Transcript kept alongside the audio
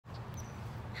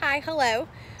Hi, hello.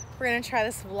 We're gonna try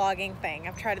this vlogging thing.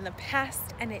 I've tried in the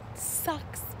past and it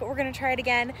sucks, but we're gonna try it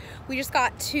again. We just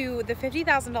got to the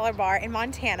 $50,000 bar in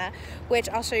Montana, which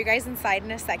I'll show you guys inside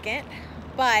in a second.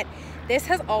 But this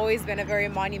has always been a very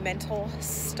monumental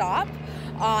stop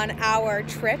on our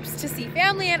trips to see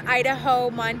family in Idaho,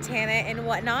 Montana, and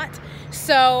whatnot.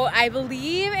 So I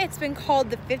believe it's been called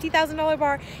the $50,000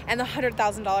 bar and the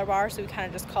 $100,000 bar. So we kind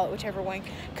of just call it whichever one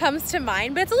comes to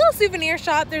mind. But it's a little souvenir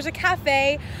shop. There's a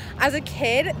cafe. As a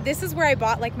kid, this is where I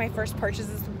bought like my first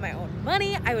purchases with my own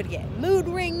money. I would get mood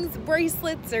rings,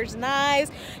 bracelets, there's knives,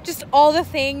 just all the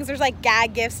things. There's like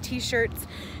gag gifts, t-shirts.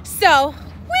 So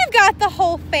we've got the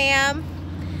whole fam.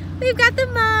 We've got the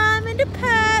mom and the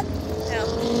pup.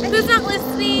 Who's not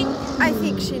listening? I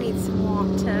think she needs some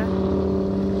water.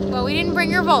 Well, we didn't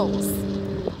bring her bowls.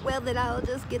 Well, then I'll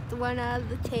just get the one out of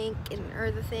the tank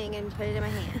or the thing and put it in my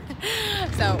hand.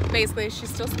 So basically, she's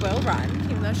still spoiled rotten,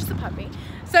 even though she's a puppy.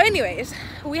 So anyways,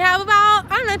 we have about,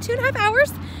 I don't know, 2.5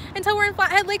 hours until we're in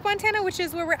Flathead Lake, Montana, which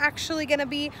is where we're actually gonna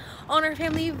be on our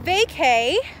family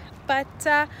vacay. But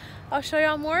I'll show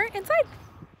y'all more inside.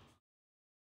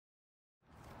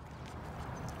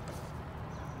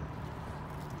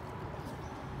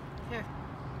 Here.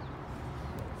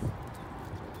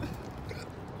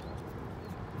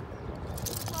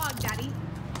 Vlog, Daddy.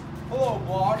 Hello,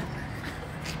 vlog.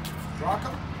 Rock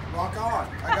on.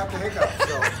 I got the hiccups,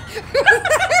 so.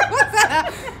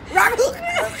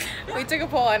 We took a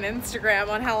poll on Instagram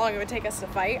on how long it would take us to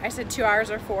fight. I said 2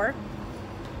 hours or 4.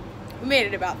 We made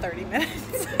it about 30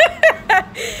 minutes.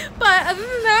 But other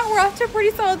than that, we're off to a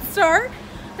pretty solid start.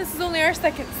 This is only our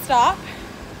second stop.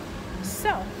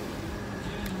 So,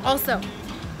 also,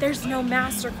 there's no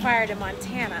mask required in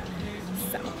Montana.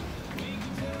 So.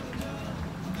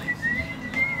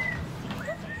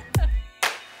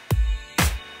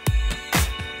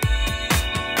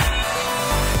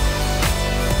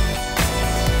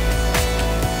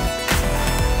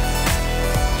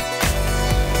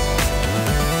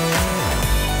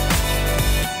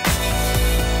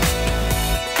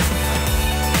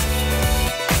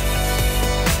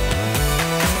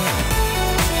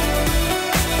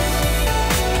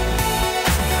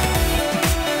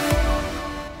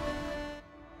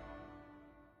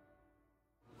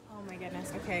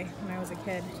 Okay, when I was a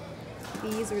kid,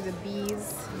 these were the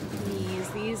bees,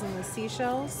 these and the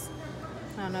seashells.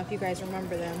 I don't know if you guys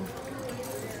remember them.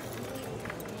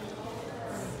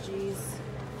 Oh, geez.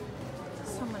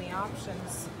 So many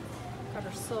options. Got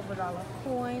our silver dollar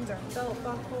coins, our belt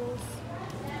buckles.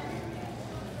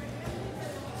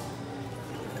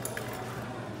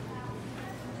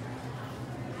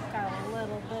 Got a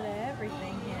little bit of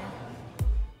everything here.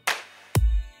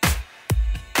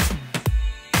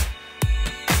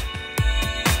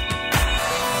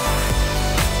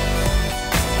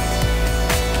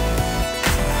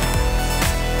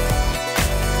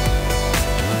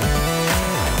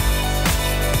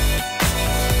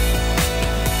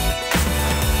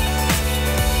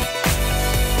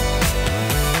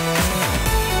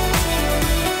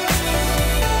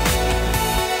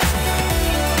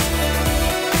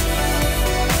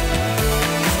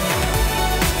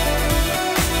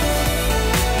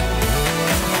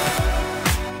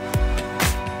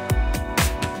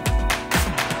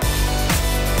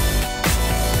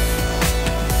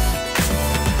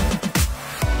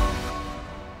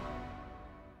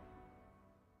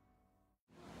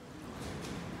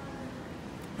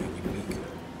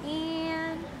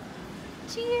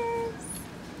 Cheers!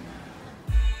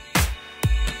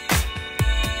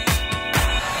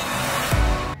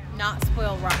 Not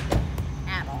spoiled rotten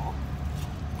at all.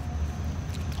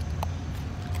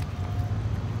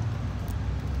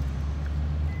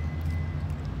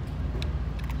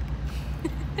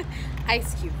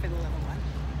 Ice cube for the little one.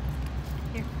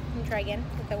 Here, let me try again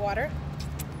with the water.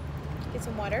 Get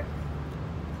some water.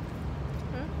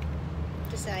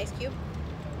 Just an ice cube.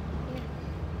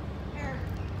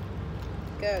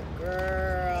 Good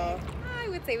girl. I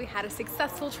would say we had a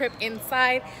successful trip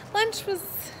inside. Lunch was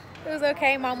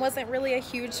okay. Mom wasn't really a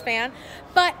huge fan,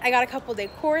 but I got a couple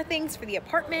decor things for the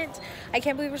apartment. I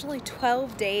can't believe there's only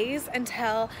 12 days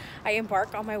until I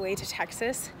embark on my way to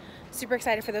Texas. Super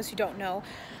excited. For those who don't know,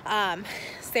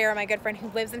 Sarah, my good friend who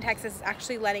lives in Texas, is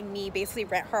actually letting me basically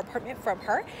rent her apartment from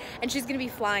her, and she's gonna be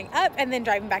flying up and then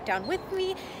driving back down with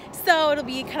me. So it'll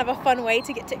be kind of a fun way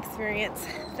to get to experience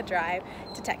the drive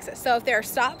to Texas. So if there are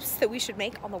stops that we should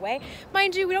make on the way,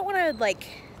 mind you, we don't want to like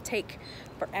take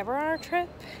forever on our trip,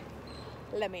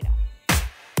 let me know.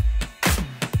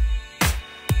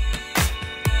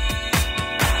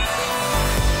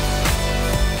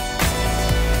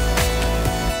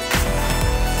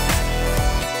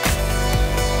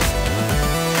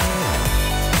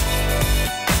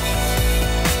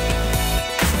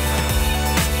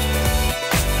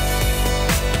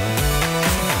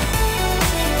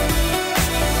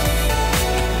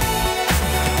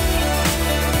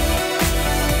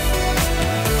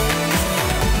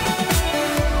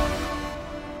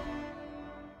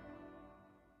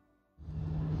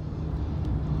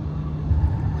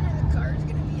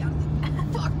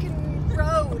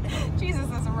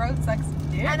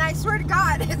 dude. And I swear to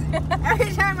God,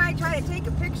 every time I try to take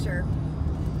a picture,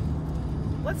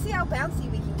 let's see how bouncy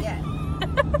we can get.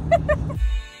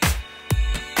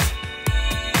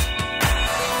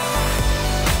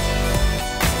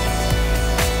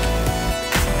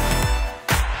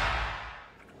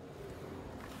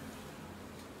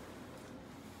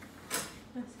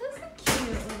 This is a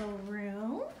cute little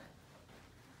room.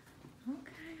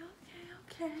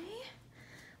 Okay.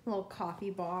 Little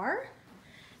coffee bar.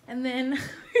 And then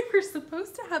we were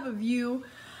supposed to have a view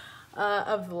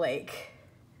of the lake.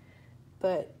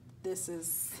 But this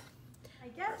is, I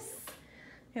guess,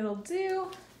 it'll do.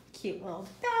 Cute little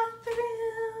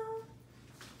bathroom.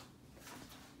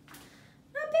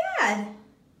 Not bad.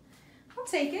 I'll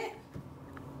take it.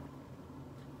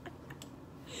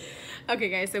 Okay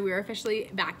guys, so we're officially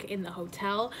back in the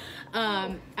hotel.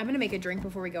 I'm gonna make a drink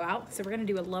before we go out. So we're gonna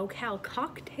do a low-cal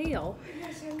cocktail.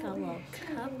 Got a little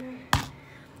cup.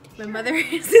 My mother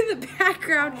is in the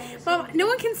background. Mom, no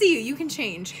one can see you, you can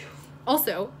change.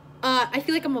 Also, I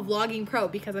feel like I'm a vlogging pro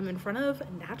because I'm in front of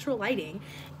natural lighting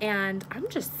and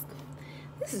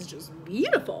this is just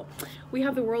beautiful. We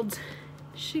have the world's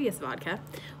shittiest vodka.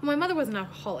 Well, my mother was an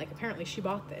alcoholic. Apparently she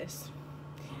bought this.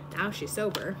 Now she's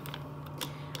sober.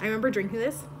 I remember drinking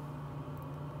this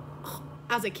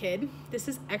as a kid. This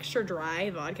is extra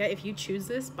dry vodka. If you choose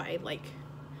this by like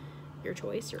your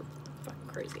choice, you're fucking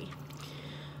crazy.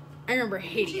 I remember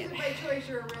hating it. If you choose it by choice,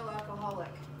 you're a real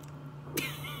alcoholic.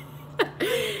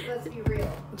 Let's be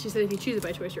real. She said if you choose it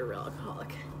by choice, you're a real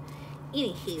alcoholic.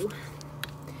 Anywho.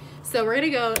 So we're gonna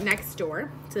go next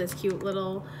door to this cute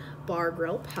little bar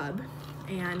grill pub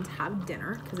and have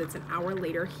dinner because it's an hour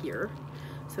later here.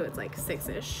 So it's like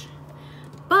 6-ish.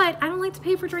 But I don't like to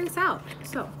pay for drinks out.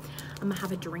 So I'm gonna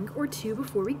have a drink or two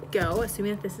before we go,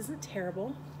 assuming that this isn't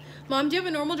terrible. Mom, do you have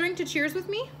a normal drink to cheers with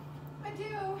me? I do.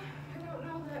 I don't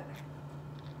know that.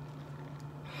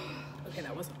 Okay,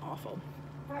 that wasn't awful.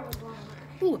 That was wrong.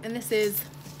 Ooh, and this is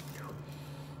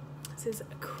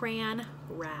Cran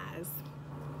Raz.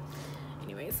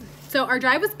 Anyways, so our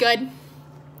drive was good.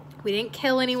 We didn't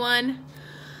kill anyone.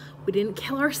 We didn't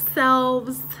kill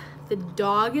ourselves. The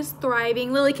dog is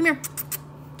thriving. Lily, come here.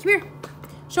 Come here.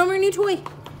 Show me your new toy.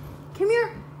 Come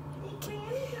here.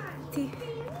 Can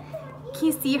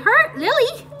you see her?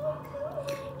 Lily.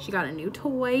 She got a new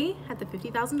toy at the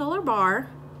 $50,000 bar.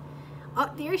 Oh,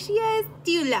 there she is.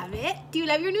 Do you love it? Do you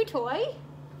love your new toy?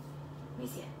 Let me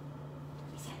see it.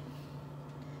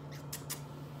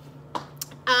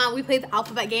 We played the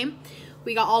alphabet game.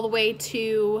 We got all the way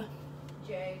to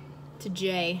Jay.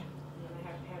 J. And then I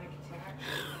had a panic attack.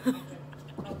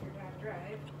 Help your dad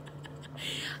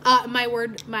drive.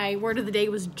 My word of the day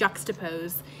was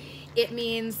juxtapose. It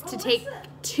means to what's take that?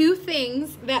 two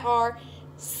things that are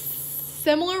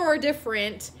similar or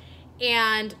different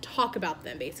and talk about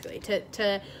them, basically.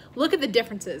 To look at the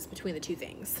differences between the two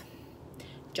things.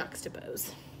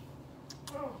 Juxtapose.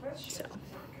 Oh, that's So. not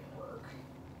gonna work.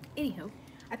 Anywho,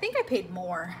 I think I paid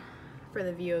more for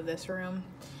the view of this room.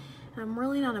 I'm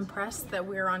really not impressed that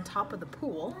we're on top of the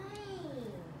pool.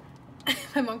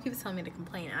 My mom keeps telling me to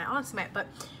complain, and I honestly might, but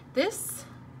this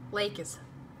lake is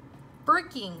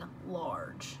freaking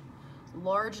large.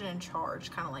 Large and in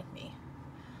charge, kind of like me.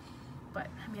 But,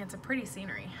 I mean, it's a pretty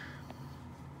scenery.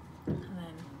 And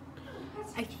then,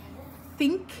 I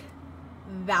think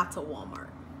that's a Walmart.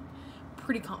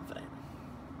 Pretty confident.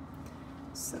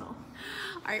 So, all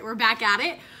right, we're back at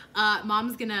it.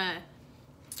 Mom's gonna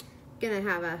Gonna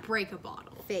have a break a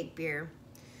bottle. fake beer.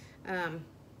 Oh,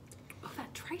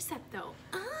 that tricep though.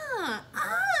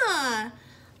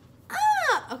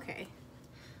 Okay,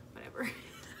 whatever.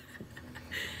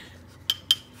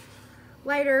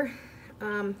 Lighter.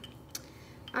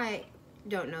 I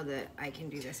don't know that I can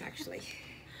do this actually.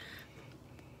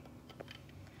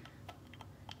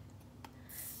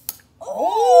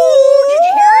 Oh, did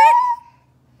you hear it?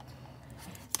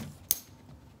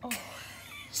 Oh,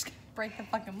 just gonna break the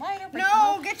fucking lighter.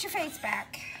 No, get your face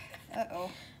back.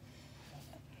 Uh-oh.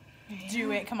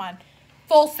 Do it, come on.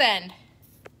 Full send.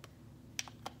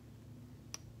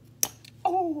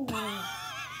 Oh.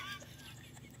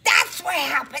 That's what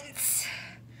happens.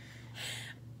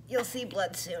 You'll see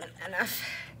blood soon enough.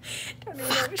 Don't even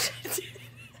know what to do.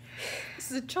 This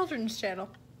is a children's channel.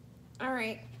 All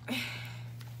right.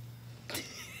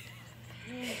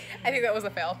 I think that was a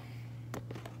fail.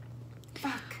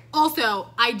 Fuck. Also,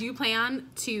 I do plan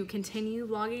to continue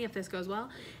vlogging if this goes well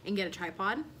and get a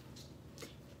tripod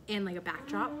and like a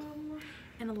backdrop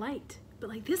and a light. But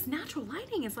like this natural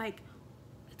lighting is like,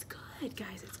 it's good,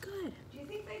 guys, it's good. Do you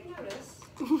think they'd notice?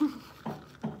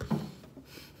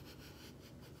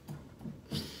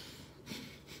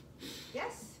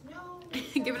 Yes? No?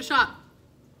 Give it a shot.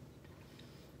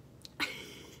 I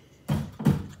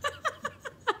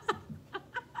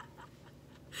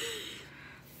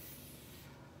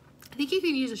think you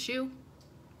can use a shoe.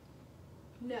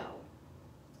 No.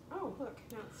 Oh, look,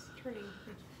 now it's turning.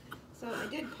 So I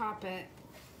did pop it.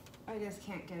 I just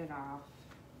can't get it off.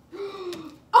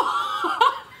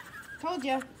 Told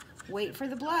you. Wait for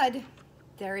the blood.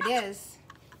 There it is.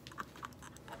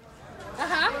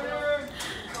 Uh-huh.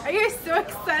 Are you so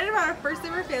excited about our first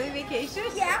ever family vacation?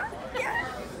 Yeah. Yeah.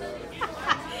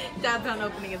 Dad's not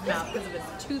opening his mouth because of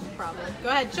his tooth problem. Go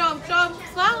ahead, show him, smile,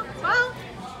 smile.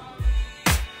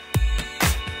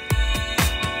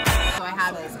 So I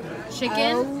have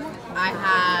chicken, I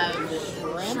have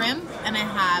shrimp, and I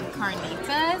have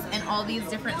carnitas, and all these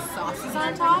different sauces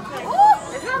on top.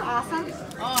 Oh, isn't that awesome?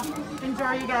 Oh,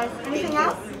 Enjoy, you guys. Anything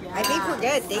else? I think we're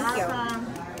good. Thank you.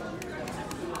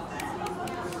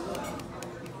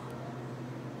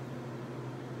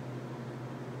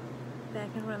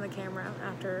 Back in front of the camera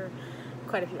after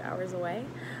quite a few hours away.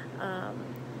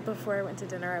 Before I went to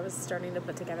dinner, I was starting to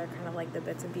put together kind of like the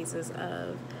bits and pieces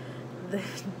of the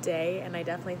day, and I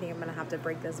definitely think I'm gonna have to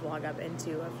break this vlog up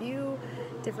into a few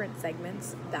different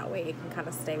segments. That way it can kind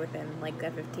of stay within like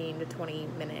a 15 to 20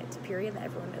 minute period that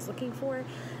everyone is looking for.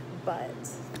 But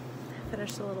I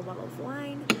finished a little bottle of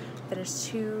wine,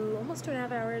 finished almost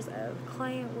 2.5 hours of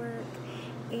client work,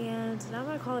 and now I'm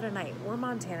gonna call it a night. We're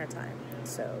Montana time,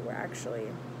 so we're actually,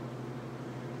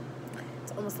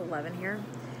 it's almost 11 here.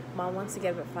 Mom wants to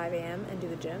get up at 5 a.m. and do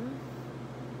the gym.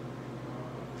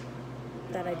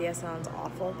 That idea sounds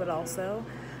awful, but also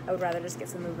I would rather just get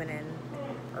some movement in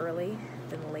early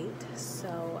than late.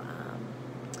 So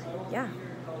yeah,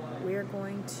 we are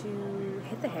going to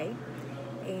hit the hay,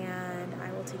 and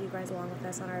I will take you guys along with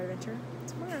us on our adventure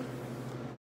tomorrow.